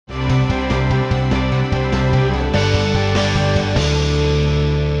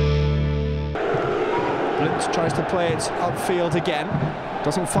to play it upfield again.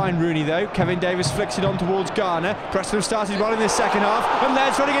 Doesn't find Rooney though. Kevin Davies flicks it on towards Garner. Preston have started well in this second half, and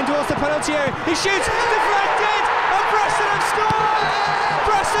Laird's running in towards the penalty area. He shoots, deflected, and Preston have scored!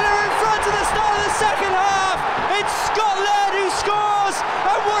 Preston are in front at the start of the second half. It's Scott Laird who scores,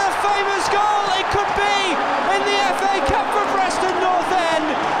 and what a famous goal it could be in the FA Cup for Preston North End.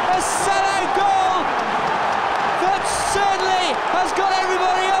 A sellout goal that certainly has got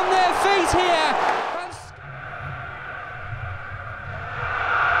everybody on their feet here.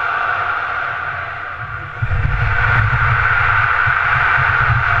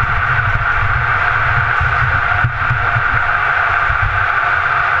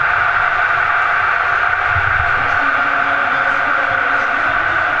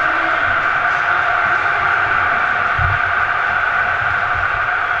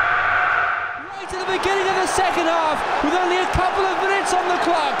 Beginning of the second half, with only a couple of minutes on the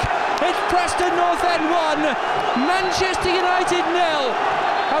clock, it's Preston North End 1, Manchester United 0.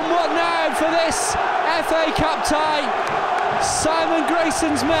 And what now for this FA Cup tie? Simon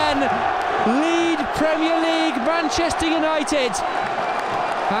Grayson's men lead Premier League Manchester United,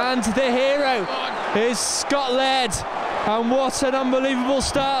 and the hero is Scott Laird. And what an unbelievable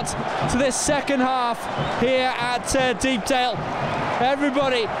start to this second half here at Deepdale.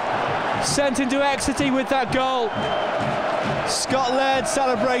 Everybody sent into ecstasy with that goal. Scott Laird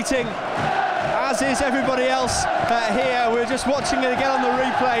celebrating, as is everybody else here. We're just watching it again on the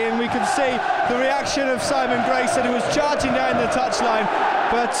replay, and we can see the reaction of Simon Grayson, who was charging down the touchline.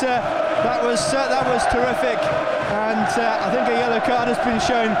 But that was terrific, and I think a yellow card has been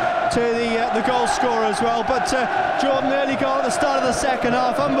shown to the goal scorer as well. But Jordan, early goal at the start of the second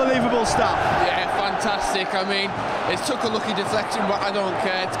half, unbelievable stuff. Yeah, fantastic. I mean, it took a lucky deflection, but I don't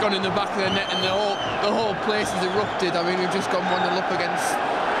care. It's gone in the back of the net, and the whole place has erupted. I mean, we've just gone 1-0 up against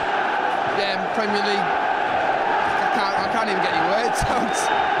Premier League. I can't even get any words out.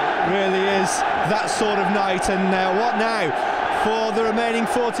 Really is that sort of night. And what now for the remaining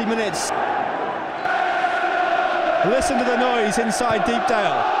 40 minutes? Listen to the noise inside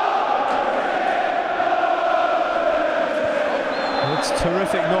Deepdale. It's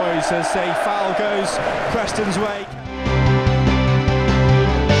terrific noise as a foul goes Preston's way.